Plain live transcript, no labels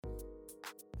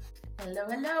Hello,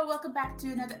 hello. Welcome back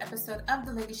to another episode of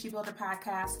the LegaSHE Builder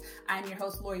podcast. I'm your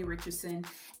host, Lori Richardson.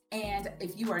 And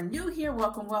if you are new here,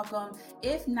 welcome, welcome.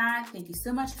 If not, thank you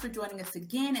so much for joining us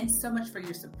again and so much for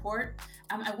your support.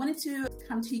 I wanted to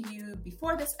come to you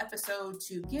before this episode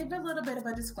to give a little bit of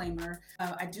a disclaimer.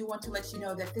 I do want to let you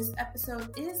know that this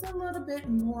episode is a little bit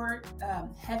more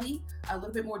heavy, a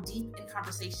little bit more deep in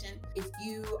conversation. If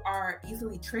you are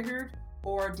easily triggered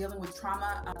or dealing with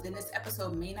trauma, then this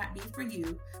episode may not be for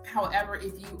you. However,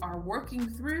 if you are working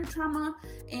through trauma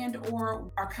and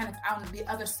or are kind of on the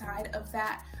other side of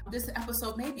that, this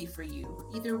episode may be for you.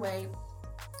 Either way,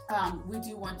 we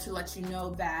do want to let you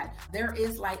know that there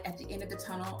is light at the end of the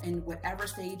tunnel in whatever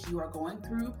stage you are going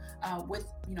through with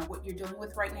what you're dealing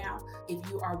with right now. If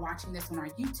you are watching this on our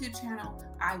YouTube channel,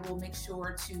 I will make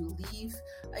sure to leave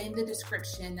in the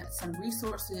description some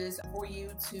resources for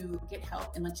you to get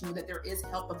help and let you know that there is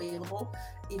help available.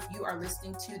 If you are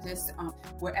listening to this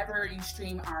wherever you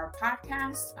stream our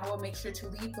podcast, I will make sure to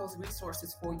leave those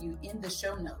resources for you in the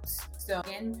show notes. So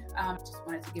again, just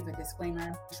wanted to give a disclaimer.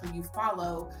 Make sure you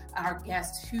follow our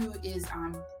guest who is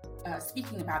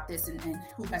speaking about this and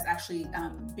who has actually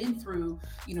been through,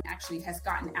 actually has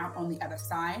gotten out on the other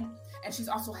side. And she's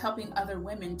also helping other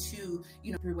women to,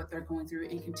 through what they're going through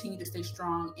and continue to stay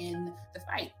strong in the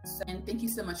fight. So, and thank you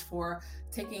so much for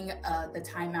taking the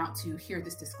time out to hear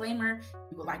this disclaimer.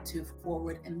 If you would like to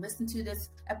forward and listen to this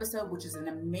episode, which is an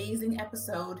amazing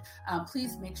episode,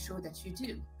 please make sure that you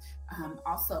do.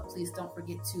 Also, please don't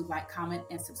forget to like, comment,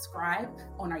 and subscribe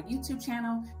on our YouTube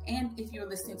channel. And if you're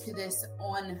listening to this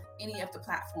on any of the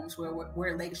platforms where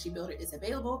LegaSHE Builder is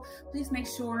available, please make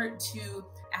sure to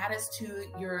add us to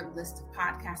your list of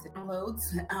podcast downloads.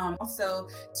 Also,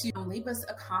 to leave us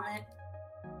a comment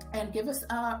and give us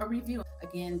a review.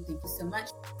 Again, thank you so much.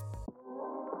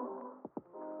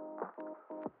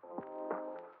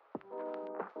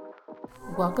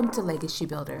 Welcome to LegaSHE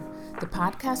Builder, the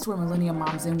podcast where millennial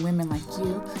moms and women like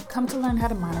you come to learn how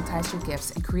to monetize your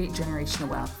gifts and create generational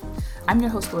wealth. I'm your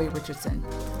host, Lori Richardson.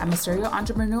 I'm a serial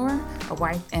entrepreneur, a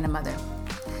wife, and a mother.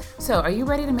 So, are you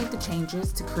ready to make the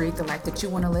changes to create the life that you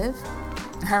want to live?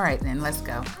 All right, then, let's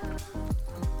go.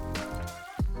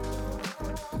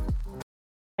 All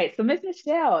right, so Ms.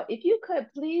 Michelle, if you could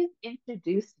please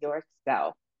introduce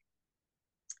yourself.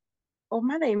 Well,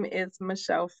 my name is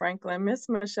Michelle Franklin, Miss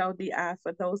Michelle DI,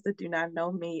 for those that do not know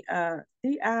me.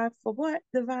 DI for what?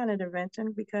 Divine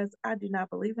intervention, because I do not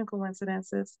believe in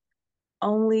coincidences,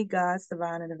 only God's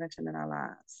divine intervention in our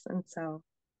lives. And so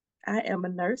I am a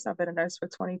nurse. I've been a nurse for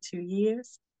 22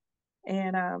 years.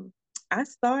 And I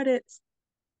started,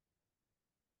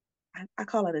 I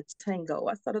call it a tango.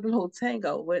 I started a little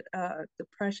tango with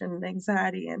depression and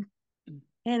anxiety and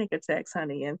panic attacks,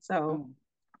 honey. And so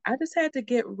I just had to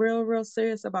get real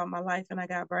serious about my life, and I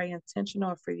got very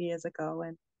intentional a few years ago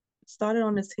and started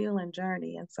on this healing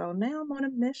journey. And so now I'm on a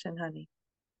mission, honey,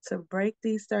 to break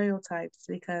these stereotypes,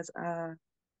 because you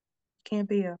can't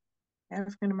be a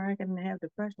African American and have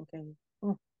depression, can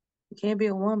you? You can't be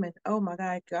a woman. Oh my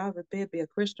God, God forbid, be a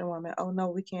Christian woman. Oh no,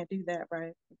 we can't do that,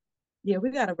 right? Yeah, we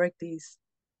got to break these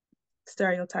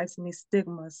stereotypes and these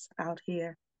stigmas out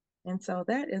here. And so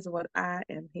that is what I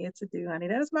am here to do, honey.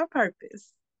 That is my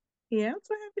purpose. Yeah, I'm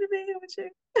so happy to be here with you.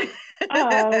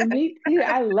 Oh, me too.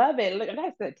 I love it. Look,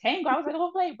 that's the tango. I was like,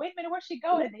 oh, wait a minute, where's she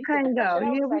going? And he said Tango. depression.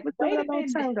 I Yeah, was we like, were doing wait a a little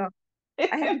minute. tango.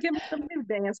 I had to give me some new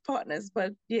dance partners,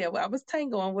 but yeah, well, I was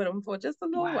tangoing with them for just a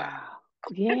little while. Wow.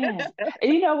 Yeah.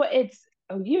 And you know what?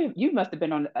 You must have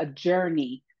been on a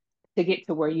journey to get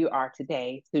to where you are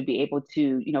today, to be able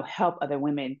to, help other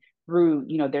women through,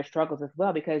 their struggles as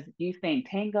well. Because you think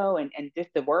tango and just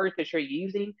the words that you're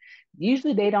using,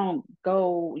 usually they don't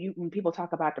go, when people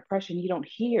talk about depression, you don't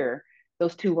hear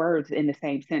those two words in the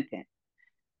same sentence.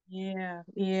 Yeah.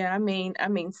 I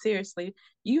mean, seriously,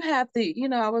 you have to,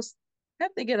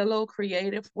 have to get a little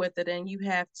creative with it, and you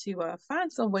have to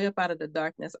find some way up out of the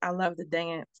darkness. I love to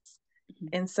dance. Mm-hmm.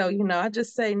 And so, I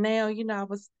just say now,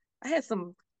 I had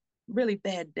some really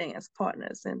bad dance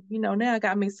partners, and now I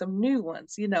got me some new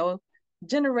ones.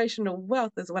 Generational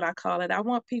wealth is what I call it. I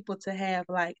want people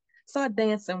to start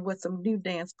dancing with some new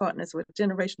dance partners with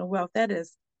generational wealth. That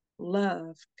is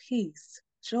love, peace,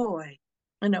 joy,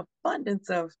 an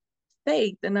abundance of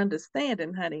faith and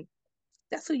understanding, honey.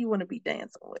 That's who you want to be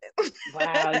dancing with.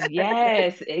 Wow,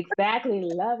 yes, exactly.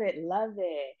 Love it, love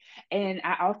it. And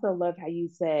I also love how you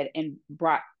said and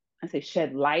brought, I say,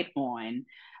 shed light on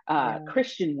Yeah.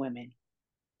 Christian women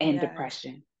and Yes.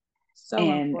 depression, So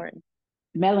and important.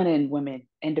 melanin women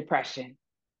and depression.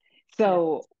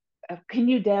 So, can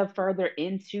you delve further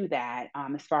into that,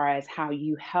 as far as how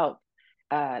you help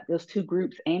those two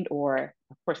groups, and or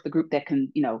of course the group that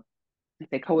can,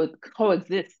 they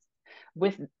coexist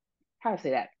with, how to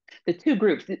say that, the two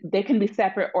groups. They can be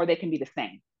separate or they can be the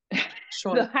same.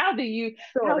 Sure. So how do you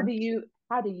Sure.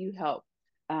 help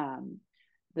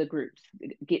the groups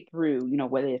get through,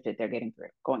 what it is that they're going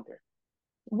through?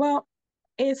 Well,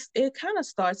 it kind of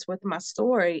starts with my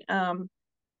story.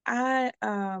 I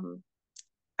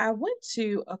I went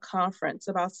to a conference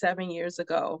about 7 years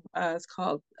ago. It's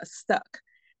called Stuck.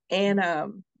 And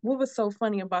what was so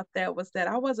funny about that was that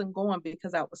I wasn't going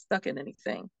because I was stuck in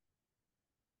anything.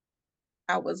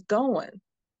 I was going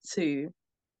to,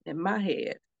 in my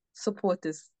head, support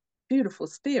this beautiful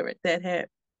spirit that had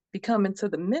become into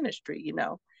the ministry.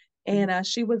 And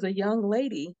she was a young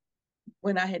lady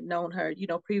when I had known her.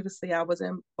 Previously I was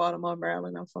in Baltimore,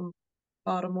 Maryland. I'm from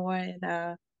Baltimore,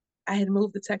 and I had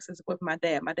moved to Texas with my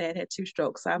dad. My dad had 2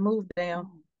 strokes, so I moved down.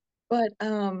 Oh. But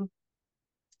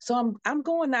so I'm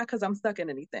going not because I'm stuck in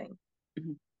anything,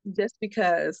 just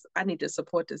because I need to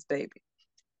support this baby.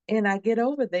 And I get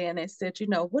over there and they said,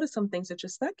 what are some things that you're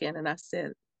stuck in? And I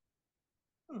said,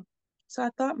 So I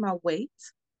thought my weight,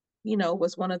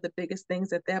 was one of the biggest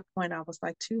things. At that point, I was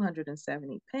like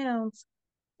 270 pounds.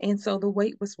 And so the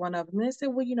weight was one of them. And they said,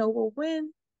 well,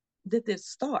 when did this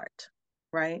start?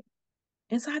 Right.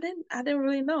 And so I didn't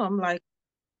really know. I'm like,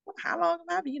 well, how long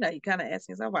have I been? You kind of ask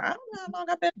yourself, well, I don't know how long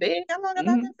I've been big. How long have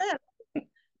I been fat?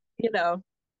 You know?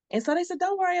 And so they said,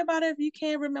 don't worry about it. If you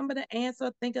can't remember the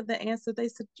answer, think of the answer. They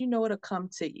said, it'll come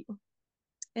to you.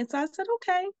 And so I said,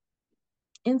 okay.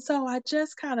 And so I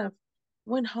just kind of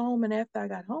went home. And after I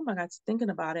got home, I got thinking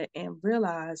about it and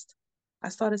realized I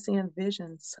started seeing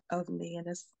visions of me. And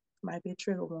this might be a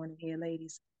trigger warning here,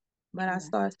 ladies. But I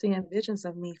started seeing visions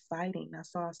of me fighting. I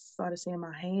started seeing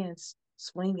my hands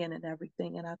swinging and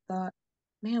everything. And I thought,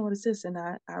 man, what is this? And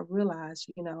I realized,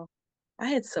 I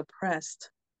had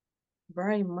suppressed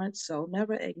very much so,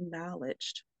 never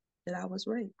acknowledged that I was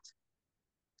raped,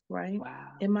 right?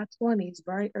 Wow. In my 20s,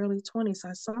 very early 20s,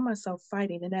 I saw myself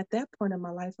fighting. And at that point in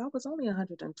my life, I was only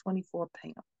 124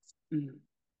 pounds.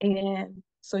 And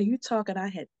so you talking, I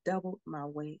had doubled my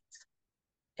weight.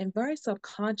 And very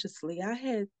subconsciously, I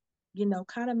had,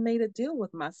 kind of made a deal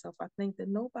with myself. I think that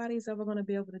nobody's ever going to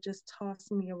be able to just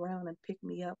toss me around and pick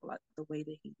me up like the way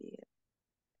that he did.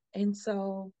 And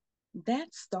so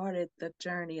that started the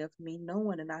journey of me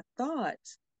knowing. And I thought,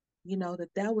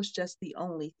 that was just the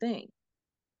only thing.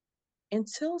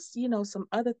 Until, some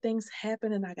other things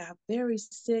happened and I got very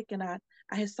sick, and I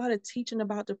had started teaching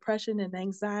about depression and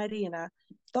anxiety, and I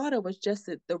thought it was just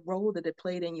the role that it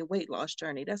played in your weight loss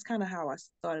journey. That's kind of how I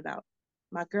started out.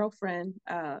 My girlfriend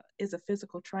is a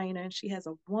physical trainer, and she has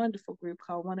a wonderful group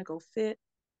called Wanna Go Fit.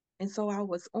 And so I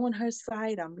was on her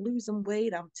site, I'm losing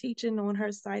weight, I'm teaching on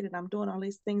her site, and I'm doing all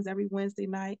these things every Wednesday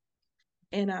night.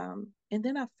 And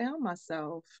then I found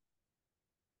myself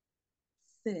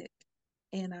sick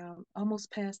and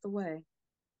almost passed away.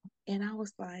 And I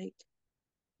was like,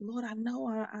 Lord, I know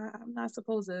I'm not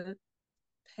supposed to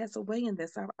pass away in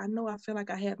this. I know I feel like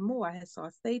I had more. I had saw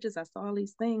stages, I saw all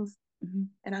these things.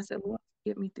 And I said, Lord,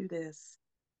 get me through this.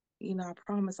 I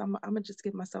promise I'm going to just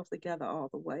get myself together all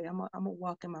the way. I'm going to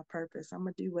walk in my purpose. I'm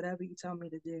going to do whatever you tell me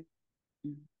to do.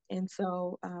 And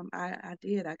so I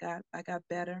did. I got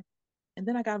better. And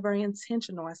then I got very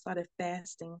intentional. I started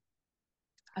fasting.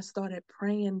 I started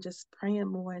praying, just praying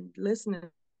more and listening,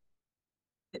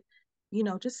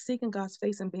 just seeking God's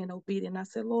face and being obedient. I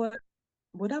said, Lord,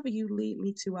 whatever you lead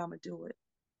me to, I'm going to do it.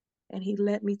 And he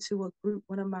led me to a group.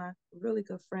 One of my really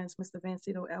good friends, Mr.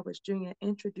 Vancito Elvis Jr.,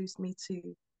 introduced me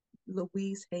to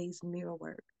Louise Hay's mirror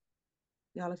work.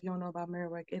 Y'all, if you don't know about mirror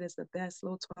work, it is the best.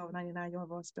 Little $12.99 you ever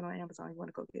want to spend on Amazon. You want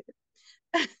to go get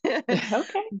it.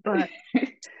 Okay. But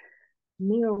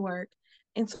mirror work.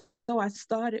 And so I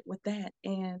started with that.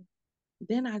 And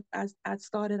then I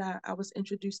was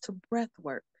introduced to breath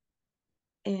work.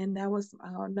 And that was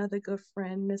another good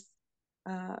friend, Miss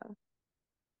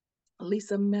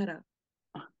Lisa Meta,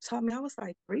 taught me. I was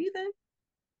like, breathing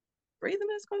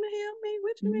is going to help me.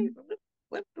 What you mean?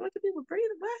 What do people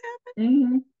breathing? What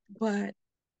happened? But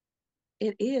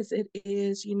it is,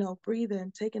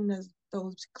 breathing, taking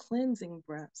those cleansing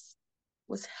breaths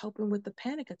was helping with the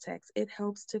panic attacks. It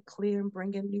helps to clear and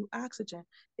bring in new oxygen.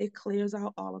 It clears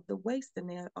out all of the waste in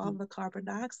there, all of the carbon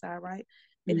dioxide, right?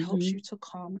 It helps you to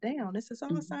calm down. This is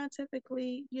all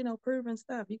scientifically, proven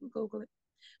stuff. You can Google it.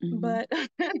 But,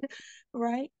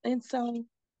 right? And so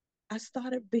I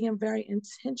started being very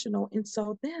intentional. And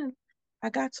so then I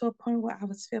got to a point where I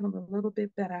was feeling a little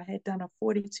bit better. I had done a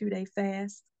 42-day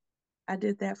fast. I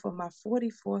did that for my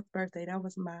 44th birthday. That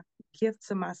was my gift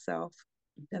to myself,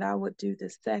 that I would do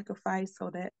this sacrifice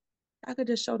so that I could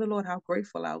just show the Lord how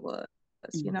grateful I was,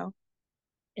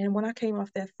 And when I came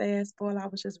off that fast, boy, I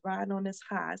was just riding on this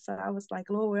high. So I was like,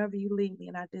 Lord, wherever you lead me.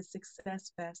 And I did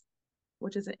Success Fest,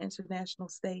 which is an international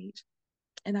stage.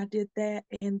 And I did that.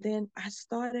 And then I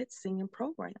started singing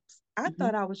programs. I Mm-hmm.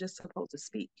 thought I was just supposed to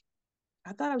speak.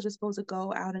 I thought I was just supposed to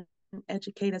go out and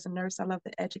educate as a nurse. I love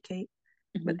to educate.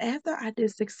 But Mm-hmm. after I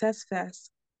did Success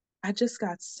Fest, I just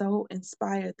got so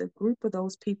inspired. The group of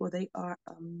those people, they are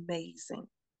amazing.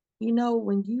 You know,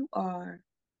 when you are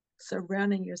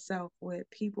surrounding yourself with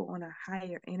people on a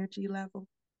higher energy level,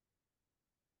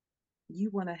 you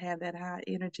want to have that high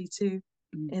energy too,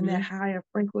 and that Mm-hmm. higher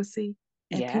frequency,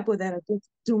 and Yeah. people that are just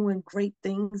doing great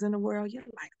things in the world. You're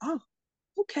like, oh,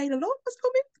 okay, the Lord was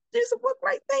going to do some what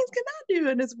great things can I do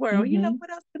in this world? You know, Mm-hmm.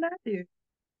 what else can I do?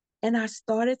 And I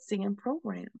started seeing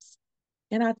programs.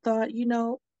 And I thought,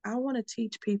 I want to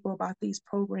teach people about these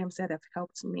programs that have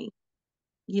helped me,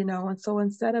 and so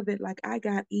instead of it, like I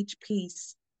got each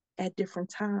piece at different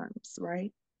times,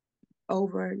 right?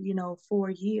 Over, 4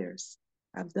 years,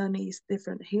 I've done these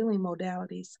different healing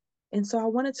modalities. And so I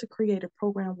wanted to create a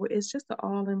program where it's just an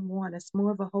all in one, it's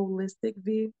more of a holistic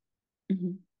view.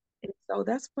 Mm-hmm. And so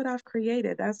that's what I've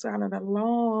created. That's kind of a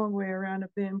long way around the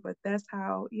bend, but that's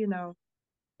how,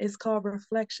 it's called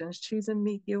Reflections, choosing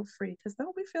me guilt free. Because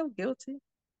don't we feel guilty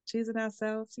choosing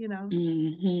ourselves?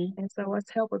 Mm-hmm. And so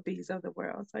it's helper bees of the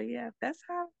world. So yeah, that's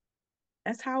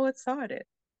how it started.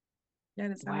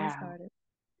 That is how it Wow. started.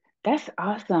 That's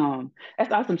awesome.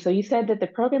 That's awesome. So you said that the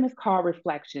program is called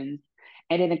Reflections,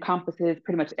 and it encompasses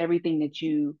pretty much everything that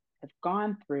you have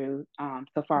gone through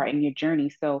so far in your journey.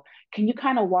 So can you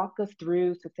kind of walk us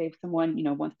through, so say if someone,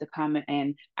 wants to come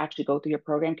and actually go through your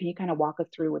program, can you kind of walk us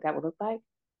through what that would look like?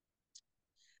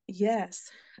 Yes.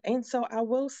 And so I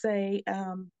will say,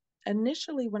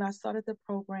 initially when I started the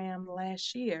program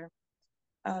last year,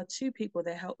 two people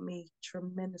that helped me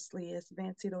tremendously is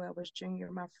Vancito Edwards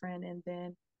Jr., my friend, and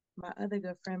then my other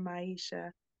good friend,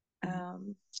 Maisha. Mhm.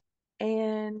 Um,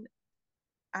 and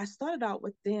I started out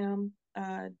with them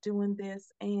doing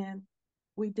this, and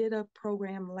we did a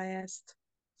program last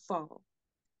fall.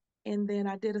 And then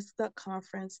I did a Stuck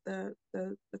conference the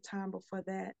time before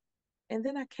that. And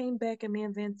then I came back and me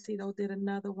and Vincito did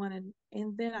another one.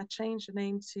 And then I changed the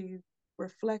name to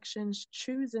Reflections,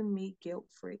 Choosing Me Guilt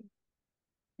Free.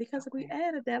 Because we Okay.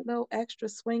 added that little extra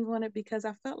swing on it because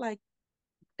I felt like,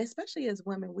 especially as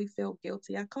women, we feel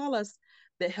guilty. I call us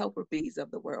the helper bees of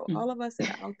the world. Mm. All of us that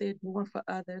are out there doing for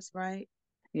others, right?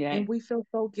 Yeah. And we feel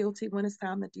so guilty when it's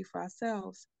time to do for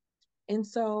ourselves. And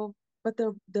so, but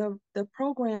the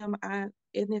program and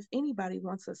if anybody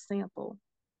wants a sample,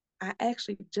 I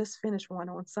actually just finished one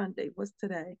on Sunday. What's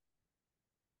today?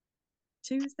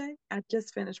 Tuesday? I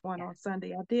just finished one Yeah. on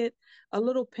Sunday. I did a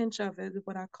little pinch of it,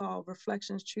 what I call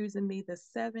Reflections Choosing Me, the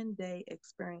 7-day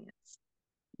experience.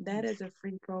 That Nice. is a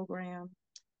free program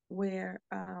where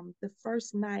the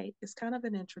first night is kind of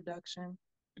an introduction,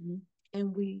 Mhm.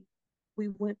 and we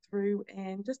went through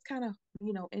and just kind of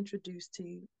introduced to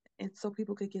you, and so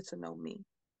people could get to know me.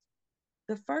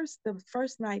 The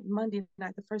first night, Monday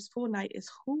night, the first full night is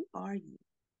who are you,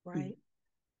 Mm. right?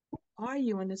 Are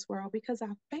you in this world? Because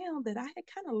I found that I had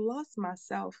kind of lost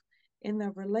myself in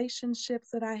the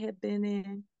relationships that I had been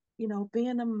in,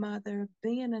 being a mother,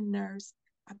 being a nurse.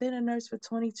 I've been a nurse for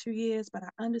 22 years, but I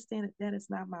understand that that is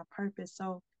not my purpose.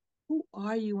 So, who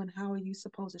are you and how are you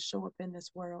supposed to show up in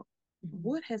this world? Mhm.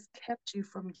 What has kept you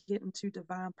from getting to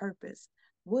divine purpose?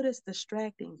 What is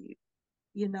distracting you?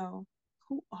 You know,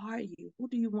 who are you? Who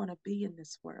do you want to be in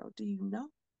this world? Do you know?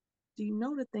 Do you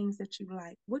know the things that you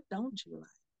like? What don't you like?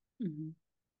 Mhm.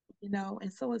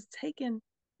 And so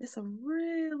it's a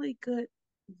really good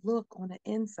look on the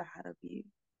inside of you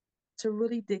to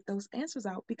really dig those answers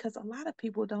out because a lot of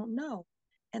people don't know.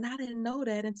 And I didn't know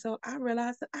that until I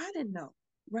realized that I didn't know,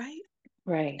 right?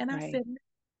 Right, And I right. said,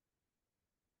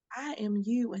 I am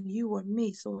you and you are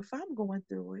me. So if I'm going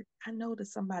through it, I know that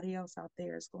somebody else out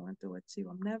there is going through it too.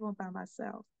 I'm never by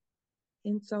myself.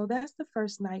 And so that's the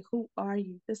first night. Who are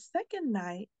you? The second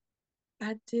night,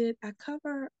 I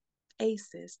cover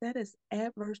ACEs, that is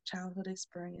adverse childhood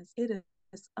experience. It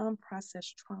is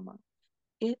unprocessed trauma.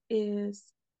 It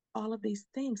is all of these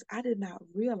things. I did not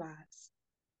realize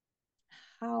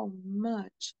how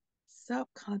much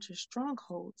subconscious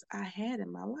strongholds I had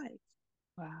in my life.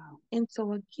 Wow. And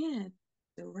so again,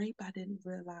 the rape I didn't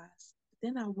realize.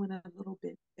 Then I went a little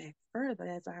bit back further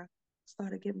as I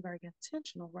started getting very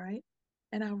intentional, right?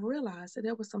 And I realized that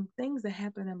there were some things that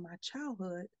happened in my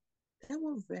childhood that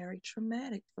were very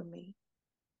traumatic for me.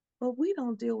 But we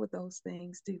don't deal with those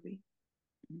things, do we?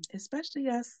 Mm. Especially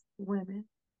us women,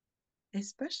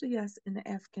 especially us in the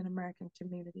African American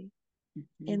community. Mhm.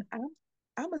 And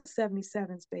I'm a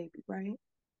 77's baby, right?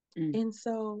 Mm. And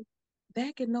so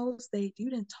back in those days, you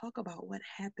didn't talk about what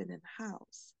happened in the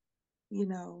house.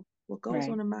 What goes Right.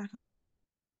 on in my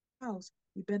house.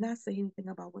 You better not say anything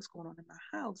about what's going on in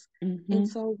my house. And Mm-hmm.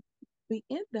 so we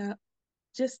end up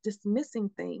just dismissing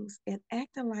things and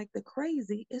acting like the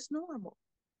crazy is normal.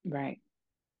 Right.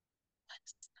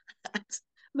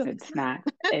 Look, it's It's not.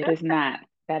 not. It is not.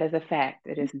 That is a fact.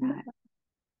 It is It's not. not.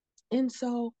 And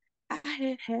so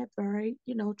I had very,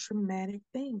 traumatic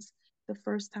things. The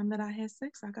first time that I had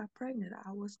sex, I got pregnant.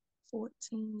 I was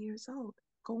 14 years old,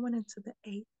 going into the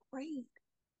eighth grade.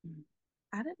 Mm.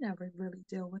 I didn't ever really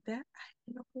deal with that. I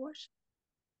had an abortion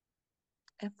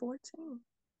at 14.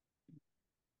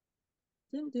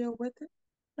 Didn't deal with it.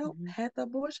 Nope. Mm-hmm. Had the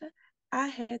abortion. I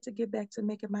had to get back to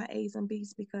making my A's and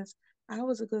B's because I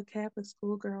was a good Catholic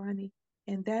school girl, honey.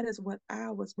 And that is what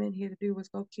I was meant here to do was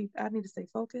I need to stay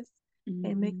focused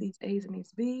and make Mm-hmm. these A's and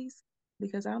these B's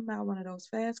because I'm not one of those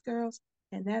fast girls.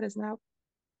 And that is not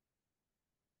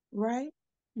right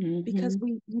because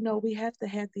Mm-hmm. we have to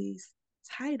have these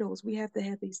titles. We have to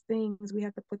have these things. We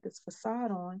have to put this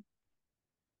facade on.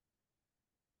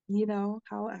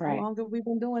 How Right. long have we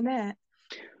been doing that?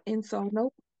 And so,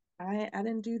 nope, I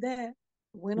didn't do that.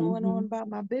 Went on Mm-hmm. about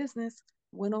my business,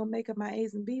 went on making my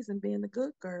A's and B's and being the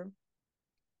good girl,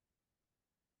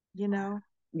 you Wow. know,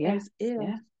 Yeah. as if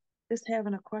Yeah. just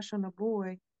having a crush on a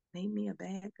boy made me a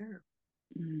bad girl.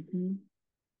 Mm-hmm.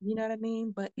 You know what I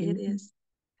mean? But it Mm-hmm. is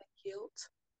the guilt,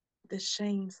 the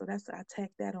shame. So I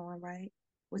tack that on, right?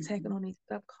 We're Mm-hmm. tacking on these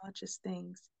subconscious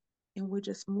things and we're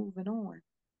just moving on.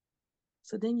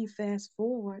 So then you fast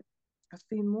forward a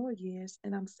few more years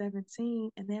and I'm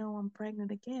 17 and now I'm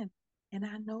pregnant again. And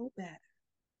I know better.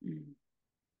 Mm-hmm.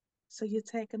 So you're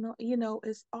taking on,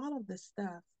 it's all of this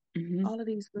stuff, Mm-hmm. all of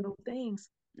these little things.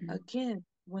 Again,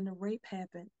 when the rape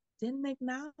happened, didn't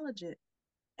acknowledge it.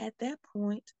 At that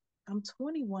point, I'm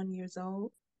 21 years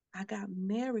old. I got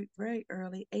married very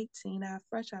early, 18, I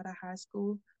fresh out of high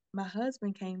school. My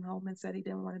husband came home and said he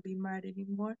didn't want to be married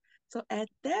anymore. So at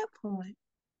that point,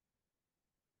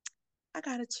 I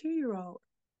got a 2 year old.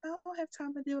 I don't have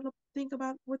time to deal to think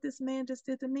about what this man just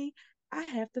did to me. I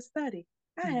have to study.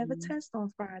 I have a Mm-hmm. test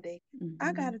on Friday.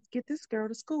 I Mm-hmm. got to get this girl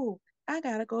to school. I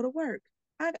got to go to work.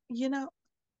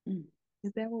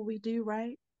 Is that what we do,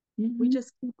 right? We Mm-hmm.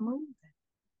 just keep moving.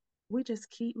 We just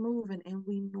keep moving and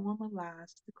we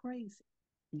normalize the crazy.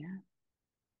 Yeah.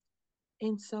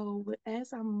 And so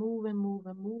as I'm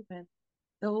moving,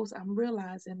 those I'm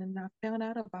realizing, and I found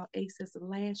out about ACEs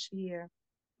last year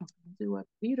through a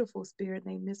beautiful spirit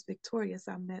named Miss Victorious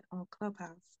I met on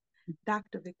Clubhouse.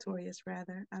 Dr. Victorious,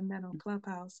 rather, I met on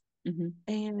Clubhouse. Mm-hmm.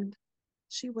 And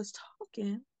she was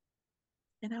talking,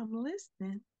 and I'm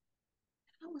listening, and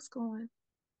I was going,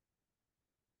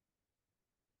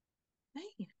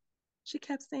 man. She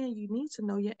kept saying, you need to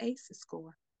know your ACEs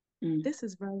score. Mm-hmm. This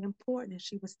is very important. And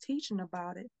she was teaching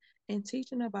about it and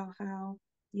teaching about how,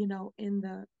 in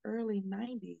the early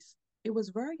 90s, it was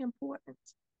very important.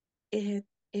 It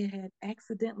had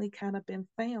accidentally kind of been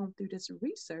found through this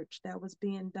research that was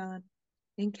being done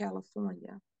in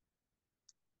California.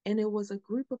 And it was a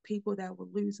group of people that were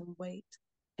losing weight.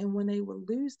 And when they would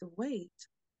lose the weight,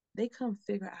 they couldn't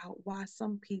figure out why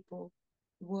some people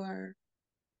were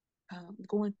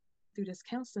going through this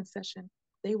counseling session,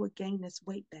 they would gain this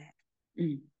weight back.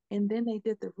 Mm-hmm. And then they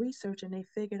did the research and they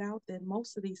figured out that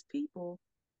most of these people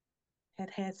had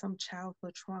had some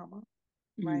childhood trauma,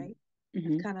 right? That's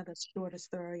Mm-hmm. kind of the shortest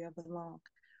story of the long.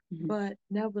 Mm-hmm. But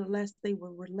nevertheless, they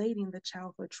were relating the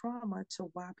childhood trauma to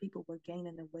why people were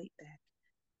gaining the weight back.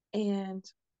 And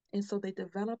and so they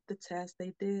developed the test.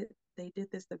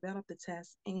 Develop the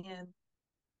test, and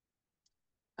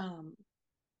um,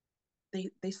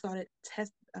 they started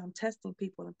testing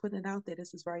people and putting it out there.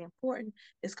 This is very important.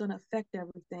 It's going to affect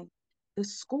everything. The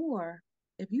score,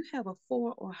 if you have a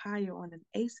 4 or higher on an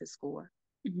ACEs score,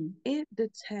 Mm-hmm. it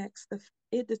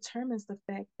determines the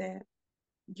fact that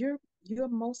you're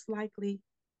most likely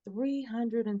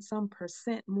 300 and some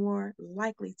percent more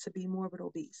likely to be morbid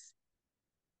obese.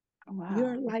 Wow.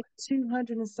 You're like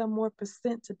 200 and some more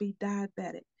percent to be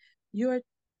diabetic. You're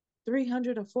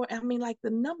 300 or 4. I mean, like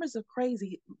the numbers are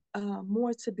crazy.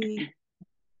 More to be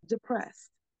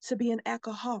depressed, to be an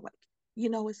alcoholic.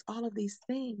 It's all of these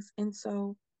things. And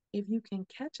so if you can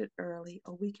catch it early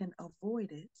or we can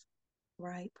avoid it,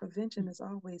 right? Prevention is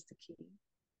always the key.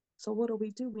 So what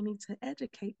do? We need to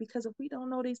educate because if we don't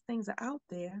know these things are out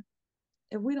there,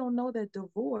 if we don't know that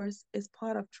divorce is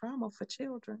part of trauma for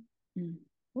children, Mm-hmm.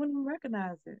 we wouldn't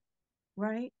recognize it,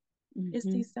 right? It's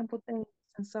Mm-hmm. these simple things.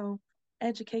 And so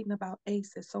educating about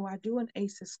ACEs. So I do an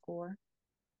ACEs score.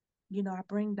 I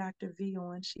bring Dr. V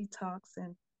on, she talks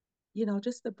and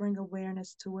just to bring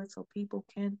awareness to it so people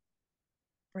can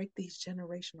break these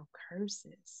generational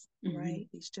curses, right?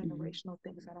 These generational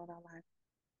things out of our life.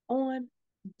 On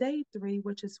day 3,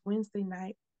 which is Wednesday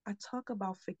night, I talk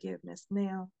about forgiveness.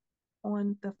 Now,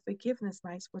 on the forgiveness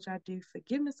nights, which I do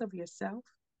forgiveness of yourself,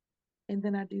 and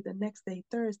then I do the next day,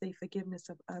 Thursday, forgiveness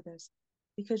of others,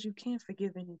 because you can't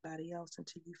forgive anybody else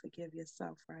until you forgive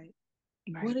yourself, right?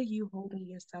 What are you holding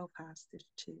yourself hostage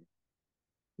to?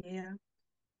 Yeah.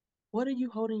 What are you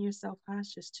holding yourself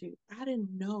hostage to? I didn't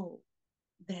know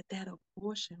that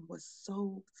abortion was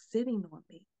so sitting on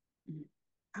me.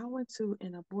 I went to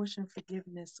an abortion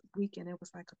forgiveness weekend. It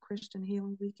was like a Christian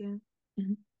healing weekend.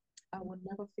 I will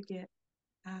never forget.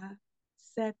 I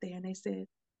sat there and they said,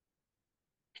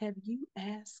 have you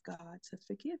asked God to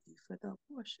forgive you for the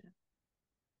abortion?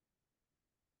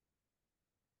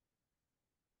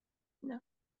 No,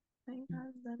 I ain't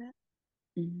done that.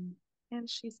 And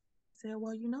she said,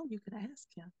 well, you could ask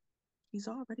him. He's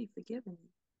already forgiven you.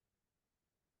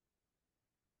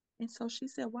 And so she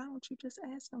said, why don't you just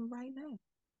ask him right now?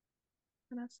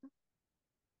 And I said,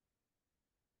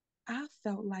 I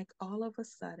felt like all of a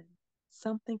sudden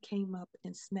something came up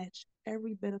and snatched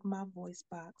every bit of my voice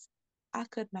box. I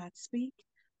could not speak.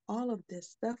 All of this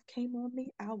stuff came on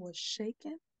me. I was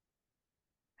shaking.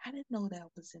 I didn't know that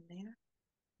was in there.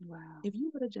 Wow. If you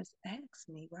would have just asked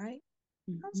me, right?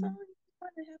 I'm sorry,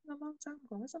 it happened a long time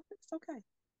ago. It's okay.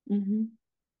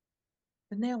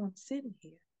 But now I'm sitting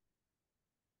here.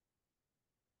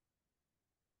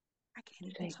 I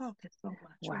can't even talk it so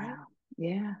much, right?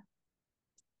 Yeah.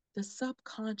 The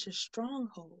subconscious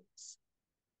strongholds,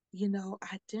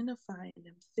 identifying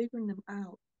them, figuring them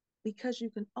out, because you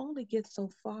can only get so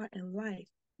far in life.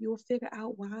 You will figure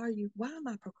out why am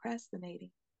I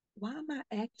procrastinating? Why am I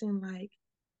acting like,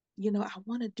 I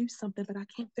want to do something, but I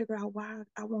can't figure out why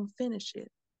I won't finish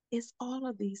it. It's all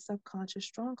of these subconscious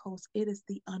strongholds. It is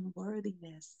the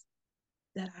unworthiness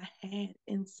that I had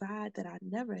inside that I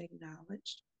never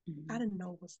acknowledged. I didn't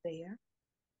know was there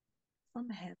from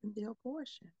having the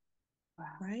abortion. Wow.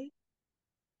 Right?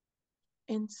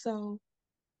 And so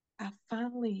I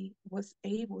finally was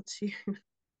able to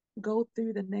go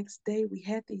through the next day. We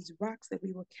had these rocks that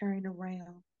we were carrying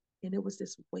around, and it was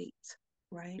this weight,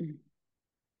 right?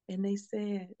 And they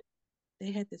said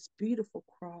they had this beautiful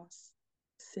cross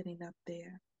sitting up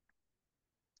there.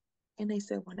 And they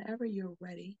said, whenever you're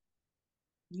ready,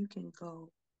 you can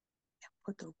go and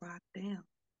put the rock down.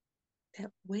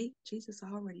 That weight, Jesus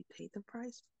already paid the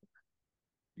price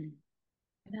for it.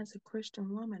 And as a Christian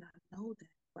woman, I know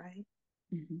that, right?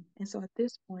 And so at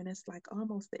this point, it's like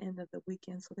almost the end of the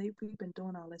weekend. So we've been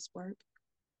doing all this work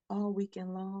all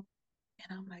weekend long.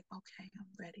 And I'm like, okay, I'm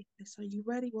ready. They said, you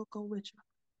ready? We'll go with you.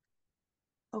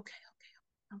 Okay,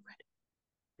 I'm ready.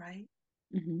 Right?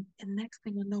 And next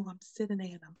thing you know, I'm sitting there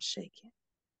and I'm shaking.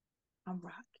 I'm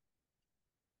rocking.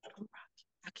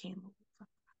 I can't move.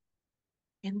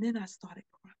 And then I started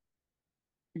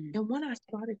crying. And when I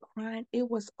started crying, it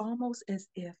was almost as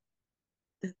if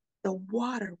the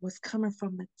water was coming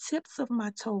from the tips of my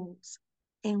toes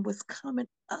and was coming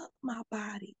up my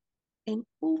body and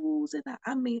oozing out.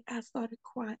 I mean, I started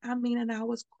crying. And I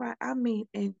was crying.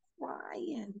 And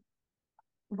crying,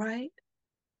 right?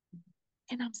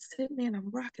 And I'm sitting there and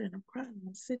I'm rocking and I'm crying.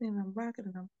 I'm sitting and I'm rocking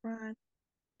and I'm crying.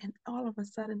 And all of a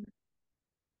sudden,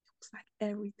 it was like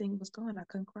everything was gone. I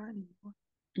couldn't cry anymore.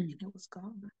 And it was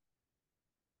gone.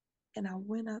 And I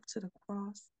went up to the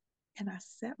cross and I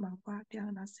set my rock down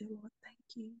and I said, Lord, thank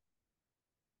you.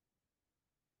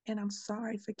 And I'm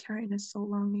sorry for carrying it so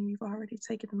long and you've already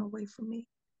taken it away from me.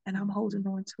 And I'm holding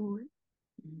on to it.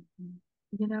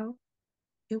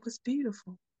 It was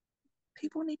beautiful.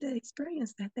 People need to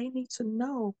experience that. They need to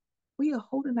know we are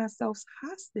holding ourselves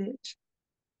hostage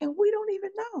and we don't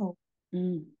even know.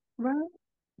 Right?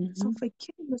 So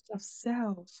forgiveness of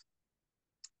self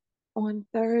on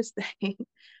Thursday,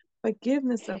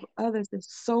 forgiveness of others is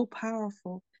so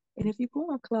powerful. And if you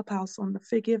go on Clubhouse on the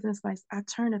forgiveness nights, I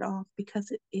turn it off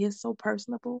because it is so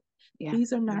personable. Yeah.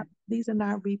 These are not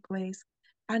replays.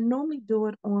 I normally do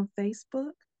it on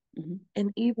Facebook,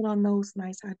 and even on those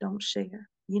nights, I don't share.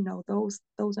 Those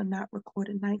are not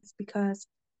recorded nights because,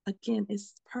 again,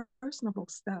 it's personable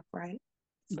stuff, right?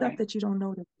 Stuff that you don't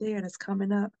know that's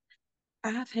coming up.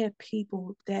 I've had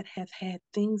people that have had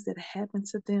things that happened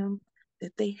to them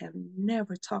that they have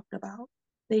never talked about.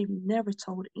 They've never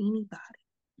told anybody,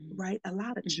 right? A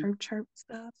lot of church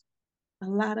stuff, a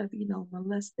lot of,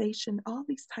 molestation, all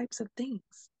these types of things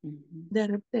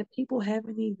that people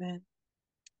haven't even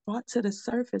brought to the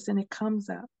surface, and it comes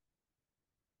up.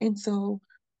 And so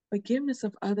forgiveness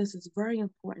of others is very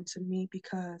important to me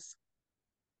because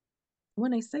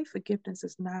when they say forgiveness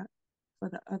is not for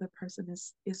the other person,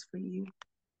 is for you,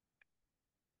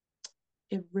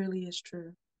 it really is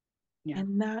true. Yeah.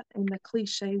 And not in the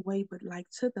cliche way, but like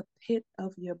to the pit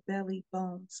of your belly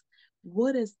bones.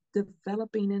 What is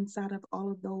developing inside of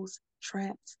all of those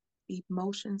trapped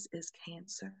emotions is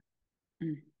cancer,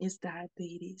 is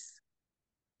diabetes,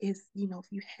 is, if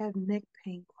you have neck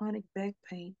pain, chronic back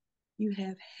pain, you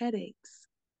have headaches,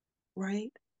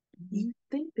 right? You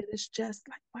think that it's just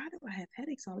like, why do I have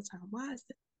headaches all the time? Why is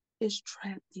it? It's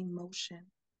trapped emotion.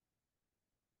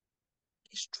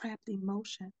 It's trapped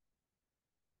emotion.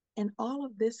 And all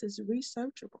of this is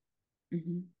researchable,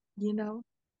 you know?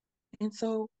 And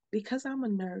so, because I'm a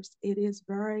nurse, it is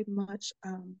very much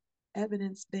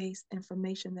evidence-based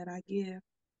information that I give,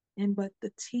 but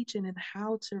the teaching and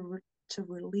how to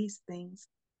release things.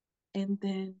 And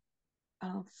then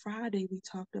Friday we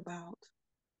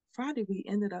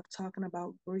ended up talking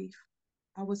about grief.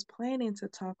 I was planning to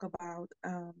talk about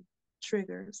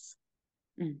triggers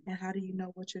and how do you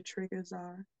know what your triggers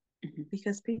are,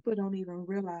 because people don't even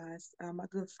realize. My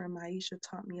good friend Maisha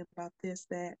taught me about this,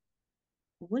 that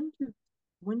when you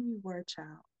were a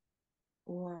child,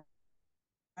 or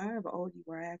however old you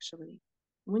were actually,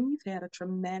 when you've had a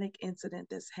traumatic incident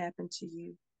that's happened to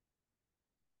you,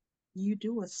 you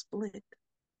do a split.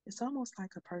 It's almost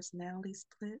like a personality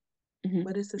split,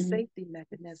 but it's a safety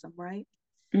mechanism, right?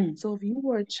 So if you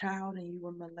were a child and you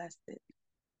were molested,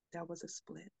 that was a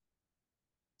split.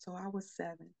 So I was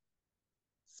 7,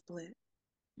 split,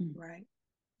 right?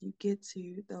 You get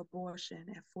to the abortion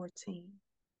at 14,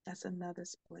 that's another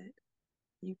split.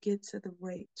 You get to the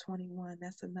rape, 21,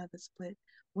 that's another split.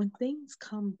 When things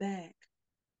come back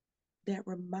that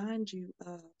remind you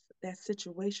of that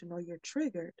situation, or you're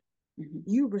triggered,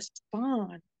 you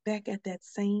respond back at that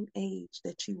same age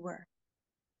that you were.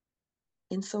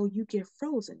 And so you get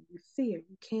frozen, you fear,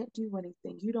 you can't do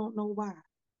anything, you don't know why.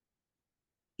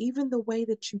 Even the way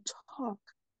that you talk,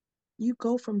 you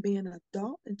go from being an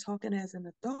adult and talking as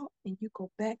an adult, and you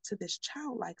go back to this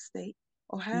childlike state,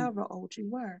 or however old you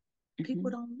were.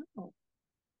 People don't know,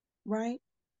 right?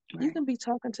 You can be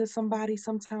talking to somebody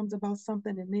sometimes about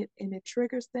something, and it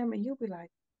triggers them, and you'll be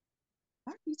like,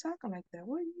 why are you talking like that?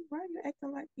 Why are you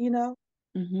acting like,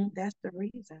 That's the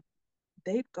reason.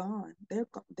 They've gone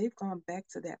back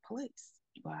to that place.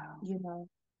 Wow.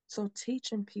 So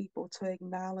teaching people to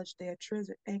acknowledge their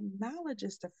trigger, acknowledge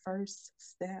is the first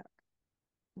step.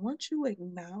 Once you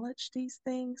acknowledge these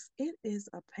things, it is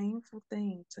a painful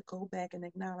thing to go back and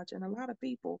acknowledge. And a lot of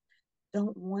people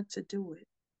don't want to do it.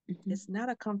 It's not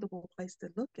a comfortable place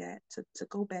to look at, to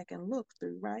go back and look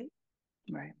through, right?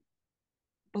 Right.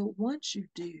 But once you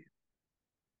do,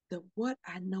 what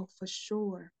I know for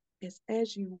sure is,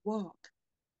 as you walk,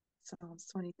 Psalms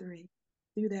 23,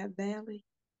 through that valley,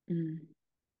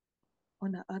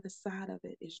 on the other side of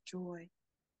it is joy,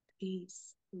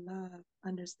 peace, love,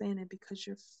 understanding, because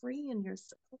you're freeing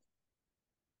yourself.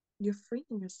 You're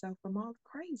freeing yourself from all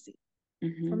crazy,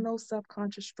 from those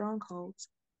subconscious strongholds.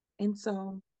 And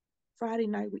so Friday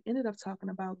night, we ended up talking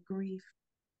about grief.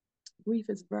 Grief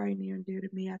is very near and dear to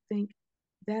me. I think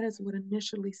that is what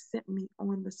initially sent me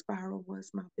on the spiral.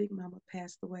 Was my big mama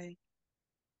passed away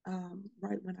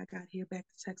right when I got here back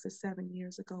to Texas 7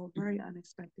 years ago, very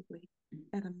unexpectedly,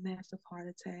 had a massive heart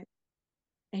attack.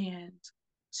 And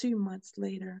 2 months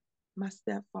later, my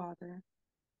stepfather,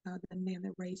 the man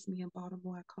that raised me in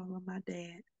Baltimore, I call him my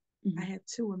dad. I had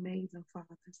 2 amazing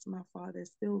fathers. My father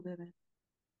is still living,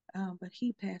 but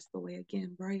he passed away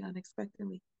again very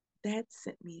unexpectedly. That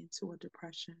sent me into a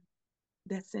depression.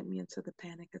 That sent me into the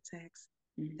panic attacks.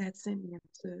 That sent me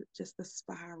into just the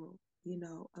spiral,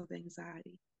 of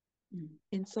anxiety.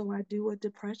 And so I do a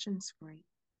depression screen.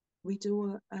 We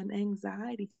do an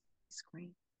anxiety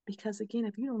screen, because again,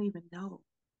 if you don't even know,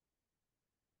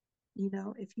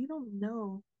 if you don't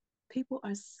know, people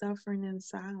are suffering in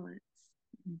silence.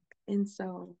 And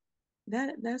so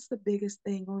that's the biggest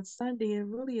thing. On Sunday, it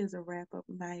really is a wrap-up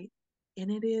night. And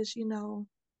it is, who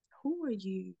are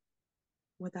you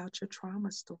without your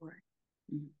trauma story?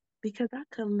 Because I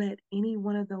could let any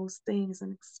one of those things,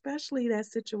 and especially that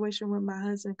situation with my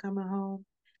husband coming home,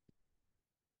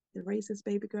 the racist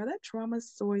baby girl, that trauma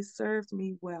story served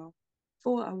me well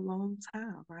for a long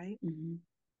time, right?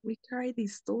 We carry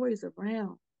these stories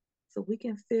around so we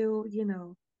can feel,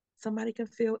 somebody can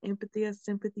feel empathy or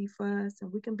sympathy for us,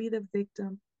 and we can be the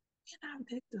victim. We're not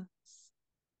victims.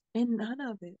 And none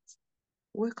of it.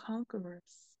 We're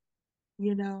conquerors,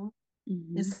 you know?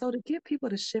 And so to get people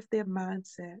to shift their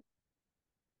mindset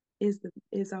is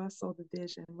also the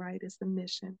vision, right? It's the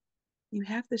mission. You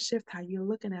have to shift how you're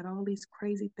looking at all these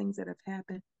crazy things that have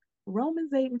happened.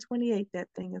 Romans 8 and 28, that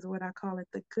thing is what I call it.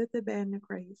 The good, the bad, and the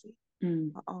crazy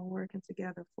Mm. are all working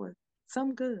together for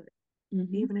some good,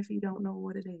 Mm-hmm. even if you don't know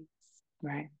what it is.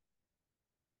 Right.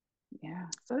 Yeah.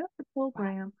 So that's the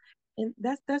program. And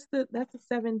that's a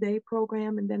 7-day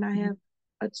program. And then I have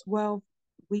a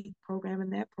 12-week program,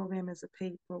 and that program is a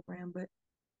paid program. But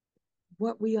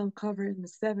what we uncover in the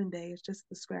 7 days is just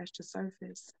to scratch the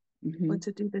surface. Mm-hmm. But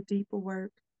to do the deeper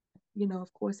work,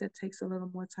 of course, that takes a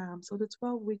little more time. So the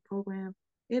 12-week program,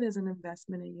 it is an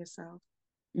investment in yourself.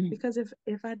 Mm-hmm. Because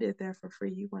if I did that for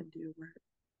free, you wouldn't do work.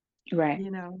 Right.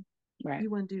 Right. You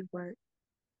wouldn't do work.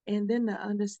 And then to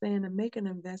understand and make an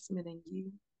investment in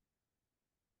you,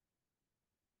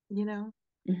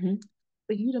 Mm-hmm.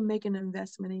 for you to make an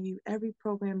investment in you, every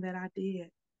program that I did,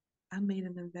 I made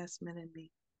an investment in me.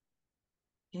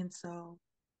 And so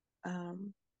I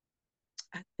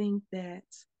think that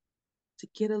to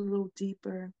get a little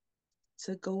deeper,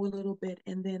 to go a little bit,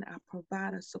 and then I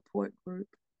provide a support group.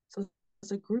 So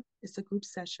it's a group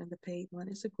session, the paid one.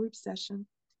 It's a group session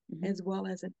as well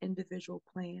as an individual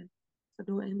plan. So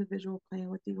do an individual plan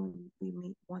with you, and we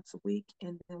meet once a week,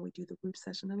 and then we do the group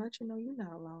session to let you know you're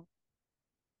not alone.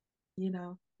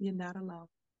 You're not alone.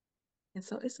 And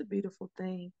so it's a beautiful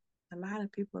thing. A lot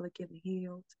of people are getting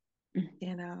healed.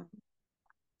 And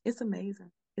it's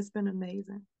amazing. It's been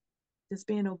amazing. Just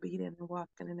being obedient and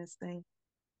walking in this thing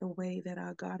the way that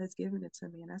God has given it to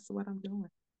me. And that's what I'm doing.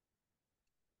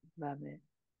 Love it.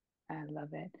 I love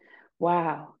it.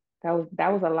 Wow.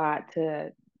 That was a lot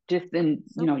to just in,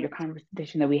 your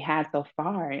conversation that we had so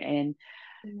far. And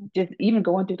just even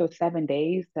going through those 7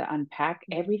 days to unpack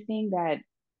everything that,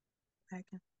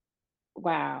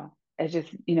 wow. It's just,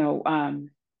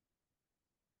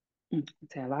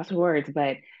 say lots of words,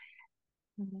 but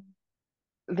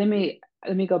let me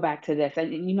go back to this.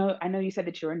 And I know you said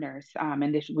that you're a nurse,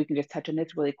 and we can just touch on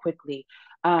this really quickly.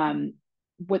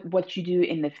 What you do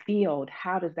in the field,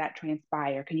 how does that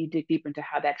transpire? Can you dig deeper into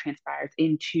how that transpires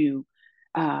into,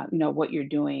 what you're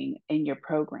doing in your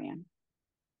program?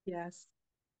 Yes.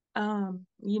 I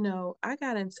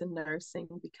got into nursing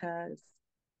because,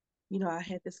 I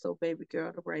had this little baby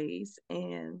girl to raise.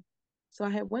 And so I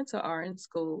had went to RN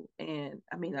school, and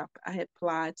I had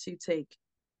applied to take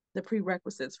the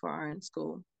prerequisites for RN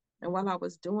school. And while I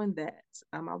was doing that,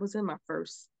 I was in my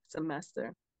first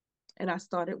semester, and I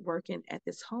started working at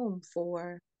this home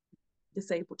for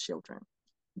disabled children.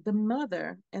 The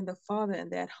mother and the father in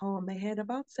that home, they had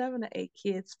about 7 or 8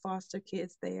 kids, foster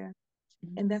kids there.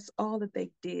 And that's all that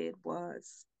they did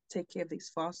was take care of these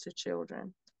foster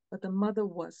children. But the mother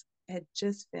had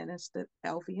just finished the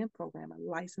LVN program, a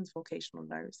licensed vocational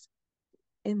nurse.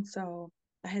 And so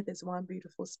I had this one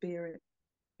beautiful spirit.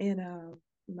 And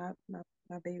my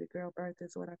baby girl, Bertha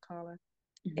is what I call her.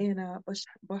 And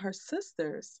but her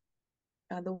sisters,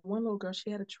 the one little girl,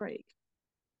 she had a trach.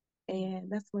 And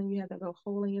that's when you have that little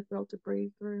hole in your throat to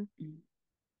breathe through.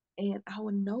 And I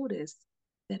would notice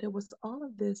that it was all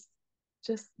of this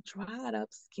just dried up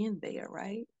skin there,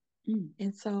 right?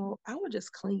 And so I would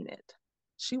just clean it.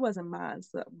 She wasn't mine.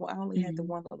 So I only had the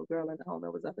one little girl in the home.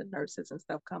 There was other nurses and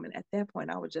stuff coming. At that point,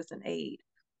 I was just an aide.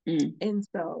 And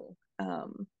so I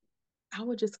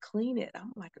would just clean it.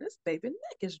 I'm like, this baby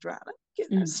neck is dry. Let me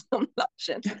get her some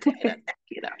lotion to clean her neck,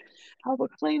 I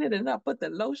would clean it and I put the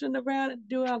lotion around and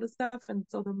do all the stuff. And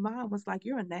so the mom was like,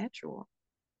 you're a natural.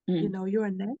 You're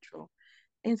a natural.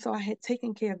 And so I had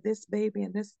taken care of this baby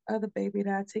and this other baby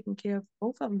that I had taken care of.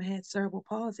 Both of them had cerebral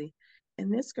palsy.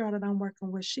 And this girl that I'm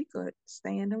working with, she could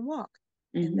stand and walk.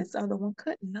 And this other one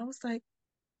couldn't. And I was like,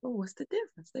 well, what's the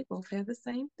difference? They both have the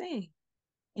same thing.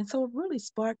 And so it really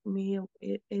sparked me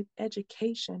in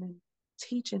education and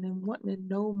teaching and wanting to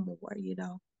know more,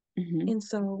 And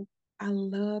so I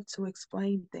love to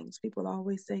explain things. People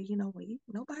always say, well,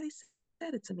 nobody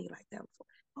said it to me like that before.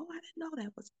 Oh, I didn't know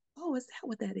that was, oh, is that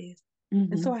what that is?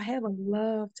 And so I have a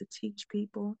love to teach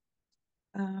people.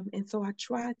 And so I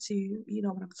try to,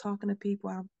 when I'm talking to people,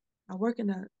 I work in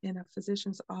a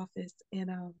physician's office,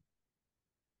 and I'm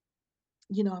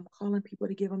calling people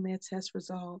to give them their test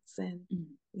results, and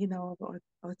or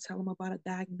tell them about a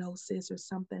diagnosis or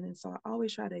something. And so I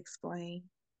always try to explain,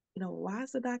 why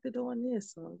is the doctor doing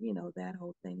this, or that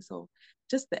whole thing. So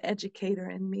just the educator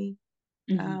in me.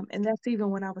 And that's even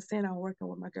when I was saying I'm working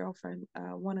with my girlfriend,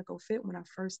 Wanna Go Fit, when I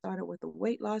first started with the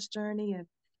weight loss journey and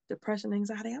depression,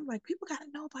 anxiety. I'm like, people got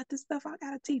to know about this stuff. I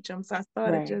got to teach them. So I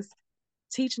started just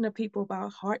teaching the people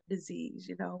about heart disease,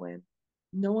 and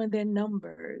knowing their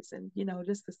numbers, and,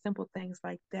 just the simple things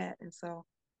like that. And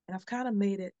I've kind of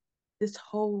made it this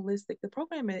holistic. The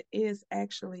program is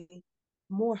actually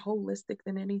more holistic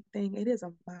than anything. It is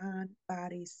a mind,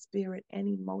 body, spirit, and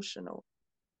emotional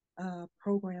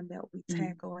program that we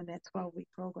tackle in that 12-week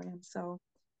program. So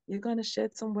you're going to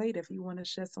shed some weight if you want to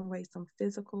shed some weight, some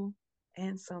physical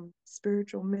and some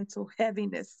spiritual, mental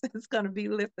heaviness is going to be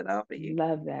lifted off of you.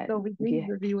 Love that. So we do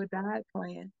review a diet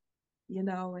plan,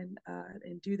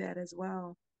 and do that as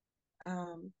well.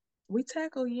 We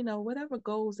tackle, whatever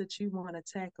goals that you want to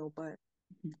tackle, but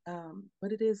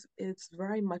it's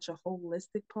very much a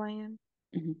holistic plan.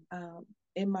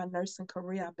 In my nursing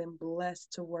career, I've been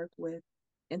blessed to work with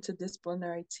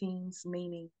interdisciplinary teams,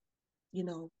 meaning,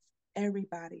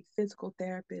 everybody, physical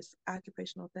therapists,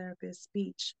 occupational therapists,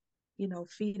 speech,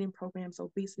 feeding programs,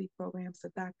 obesity programs, the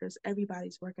doctors,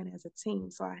 everybody's working as a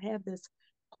team. So I have this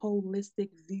holistic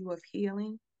view of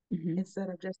healing instead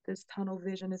of just this tunnel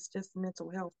vision. It's just mental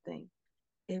health thing.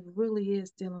 It really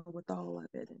is dealing with all of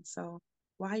it. And so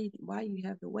why you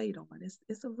have the weight on,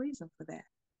 it's a reason for that.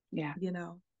 Yeah.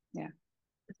 Yeah.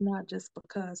 It's not just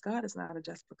because God is not a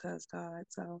just because God.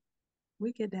 So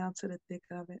we get down to the thick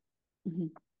of it.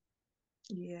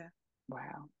 Yeah.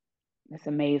 Wow. That's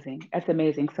amazing. That's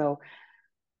amazing. So,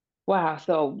 wow.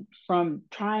 So from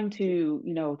trying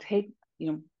to, take,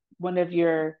 one of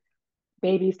your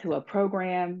babies to a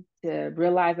program, to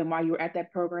realizing while you were at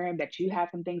that program that you had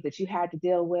some things that you had to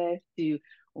deal with, to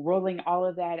rolling all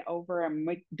of that over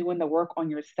and doing the work on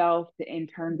yourself to in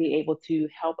turn be able to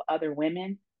help other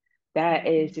women. That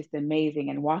is just amazing.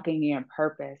 And walking in your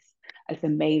purpose. It's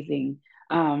amazing.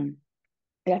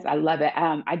 Yes, I love it.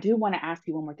 I do want to ask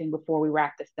you one more thing before we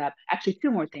wrap this up. Actually,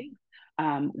 two more things.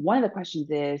 One of the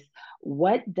questions is,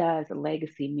 what does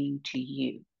legacy mean to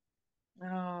you?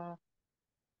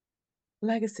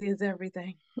 Legacy is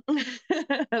everything.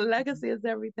 Legacy is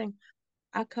everything.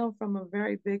 I come from a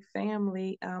very big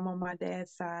family on my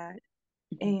dad's side.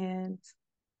 And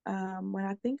when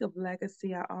I think of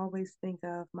legacy, I always think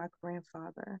of my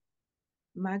grandfather.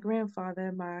 My grandfather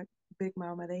and my big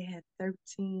mama, they had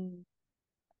 13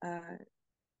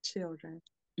 children.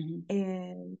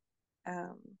 And I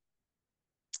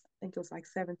think it was like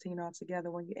 17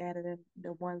 altogether when you added in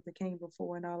the ones that came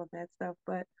before and all of that stuff.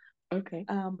 But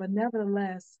but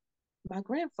nevertheless, my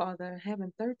grandfather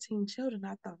having 13 children,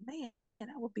 I thought, man, that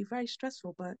would be very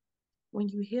stressful. But when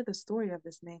you hear the story of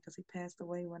this man, because he passed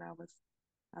away when I was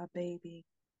a baby,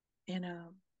 and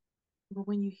but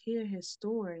when you hear his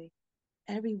story,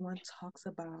 everyone talks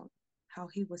about how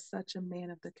he was such a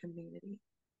man of the community,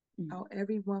 how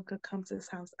everyone could come to his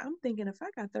house. I'm thinking, if I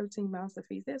got 13 mouths to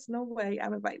feed, there's no way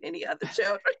I'm inviting any other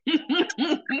children.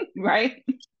 Right?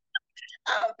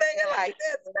 I'm thinking like,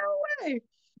 there's no way.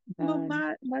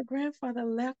 But my grandfather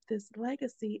left this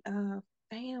legacy of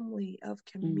family, of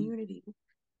community,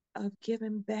 of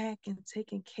giving back and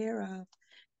taking care of.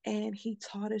 And he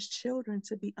taught his children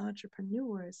to be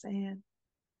entrepreneurs and,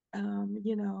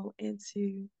 and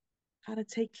to how to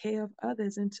take care of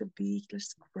others and to be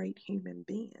just great human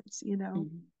beings.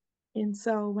 And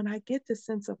so when I get the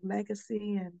sense of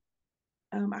legacy,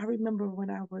 and I remember when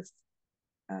I was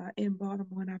in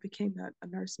Baltimore and I became a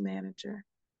nurse manager,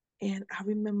 and I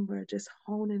remember just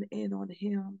honing in on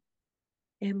him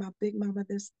and my big mama,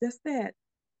 this that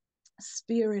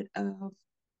spirit um,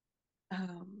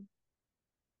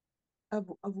 of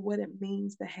what it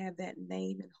means to have that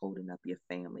name and holding up your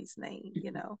family's name.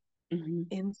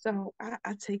 And so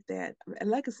I take that.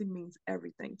 Legacy means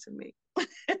everything to me.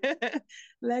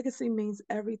 Legacy means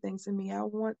everything to me. I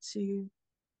want to,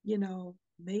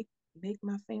 make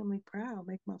my family proud,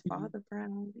 make my father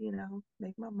proud,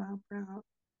 make my mom proud,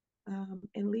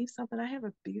 and leave something. I have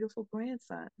a beautiful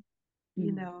grandson.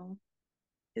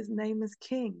 His name is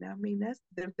King. I mean,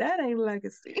 that ain't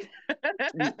legacy.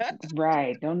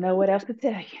 Right. Don't know what else to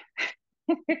tell you.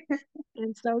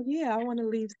 And so, yeah, I want to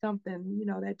leave something,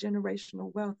 that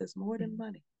generational wealth is more than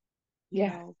money,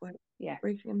 but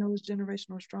breaking those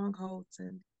generational strongholds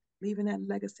and leaving that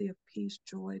legacy of peace,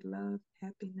 joy, love,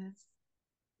 happiness,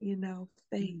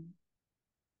 faith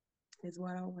is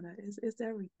what I want to, it's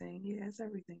everything. Yeah, it's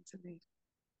everything to me.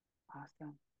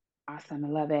 Awesome. Awesome. I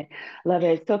love it. Love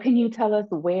it. So can you tell us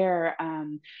where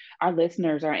our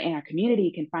listeners or in our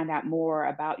community can find out more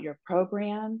about your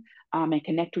program and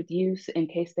connect with you in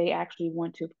case they actually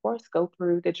want to, of course, go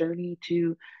through the journey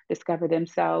to discover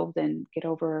themselves and get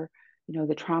over,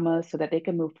 the trauma so that they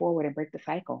can move forward and break the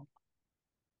cycle?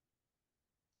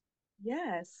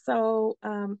 Yes. So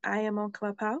I am on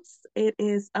Clubhouse. It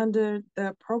is under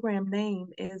the program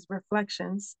name is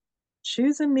Reflections.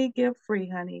 Choosing me give free,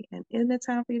 honey. And isn't it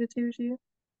time for you to choose you?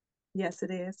 Yes,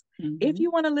 it is. If you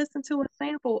want to listen to a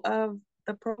sample of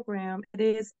the program, it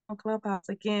is on Clubhouse.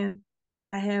 Again,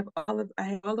 I have all the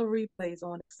replays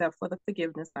on except for the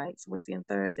forgiveness nights, Wednesday and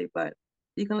Thursday. But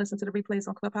you can listen to the replays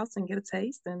on Clubhouse and get a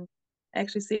taste. And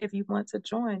actually see if you want to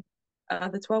join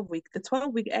the 12-week. The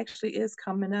 12-week actually is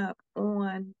coming up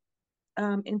on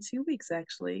in 2 weeks,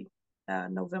 actually.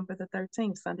 November the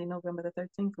 13th, Sunday, November the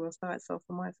 13th, we'll start. So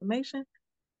for more information,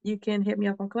 you can hit me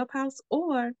up on Clubhouse,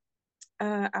 or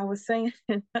I was saying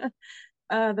the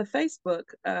Facebook.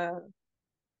 I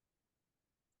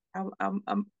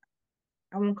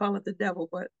won't call it the devil,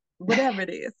 but whatever it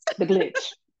is. The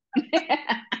glitch.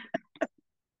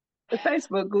 The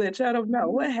Facebook glitch. I don't know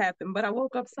what happened, but I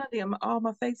woke up Sunday and all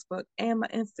my Facebook and my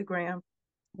Instagram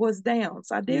was down.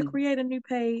 So I did create a new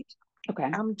page. Okay.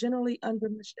 I'm generally under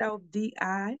Michelle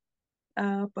DI,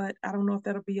 but I don't know if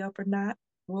that'll be up or not.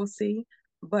 We'll see.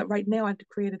 But right now I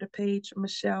created a page,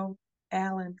 Michelle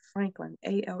Allen Franklin,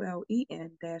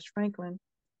 ALLEN-Franklin,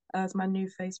 as my new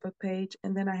Facebook page.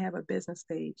 And then I have a business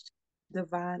page,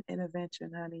 Divine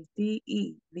Intervention, honey,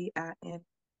 DEVIN.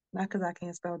 Not because I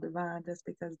can't spell divine, just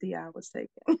because DI was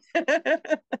taken.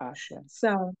 Awesome.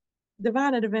 So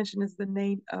Divine Intervention is the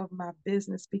name of my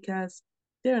business, because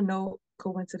there are no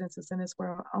coincidences in this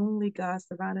world, only God's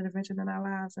divine intervention in our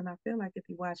lives. And I feel like if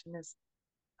you're watching this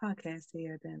podcast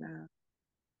here, then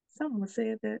someone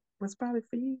said that was probably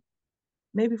for you.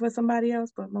 Maybe for somebody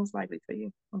else, but most likely for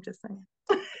you. I'm just saying.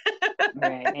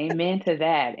 Right. Amen to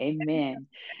that. Amen.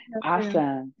 Awesome.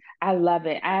 Yeah. I love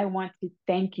it. I want to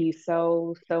thank you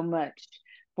so much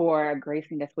for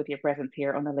gracing us with your presence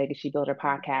here on the LegaSHE Builder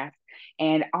podcast.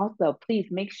 And also, please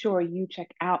make sure you check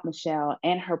out Michelle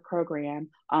and her program.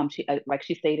 She, like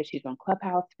she stated, she's on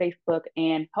Clubhouse, Facebook,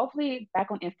 and hopefully back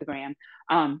on Instagram.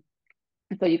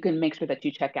 So you can make sure that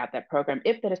you check out that program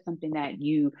if that is something that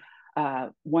you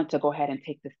want to go ahead and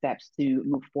take the steps to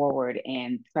move forward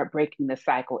and start breaking the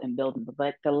cycle and building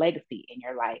the legacy in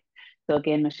your life. So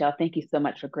again, Michelle, thank you so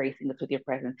much for gracing us with your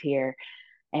presence here.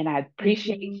 And I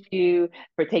appreciate you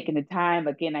for taking the time.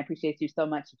 Again, I appreciate you so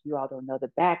much. If you all don't know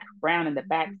the background and the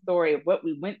backstory of what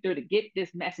we went through to get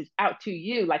this message out to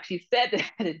you, like she said,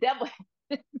 the devil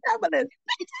is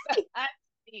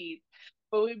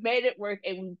but we made it work,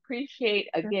 and we appreciate,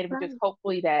 again, we just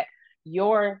hopefully that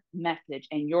your message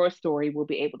and your story will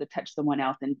be able to touch someone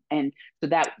else, and so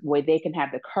that way they can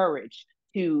have the courage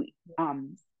to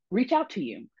reach out to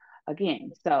you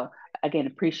again. So again,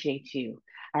 appreciate you.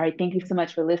 All right, thank you so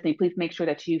much for listening. Please make sure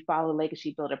that you follow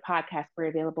LegaSHE Builder Podcast. We're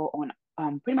available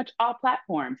on pretty much all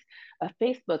platforms,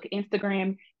 Facebook,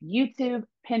 Instagram, YouTube,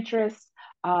 Pinterest,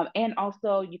 and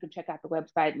also you can check out the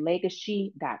website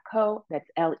LegaSHE.co. That's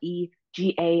LegaSHE.co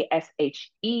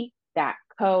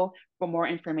for more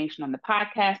information on the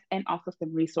podcast and also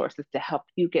some resources to help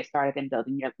you get started in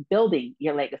building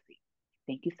your legacy.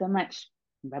 Thank you so much.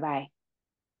 Bye-bye.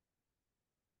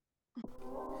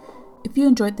 If you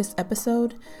enjoyed this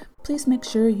episode, please make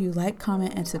sure you like,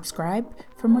 comment, and subscribe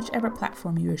from whichever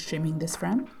platform you are streaming this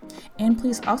from. And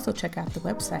please also check out the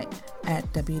website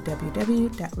at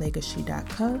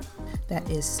www.legashe.co. That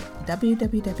is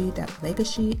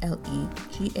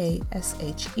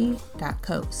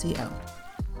www.legashe.co.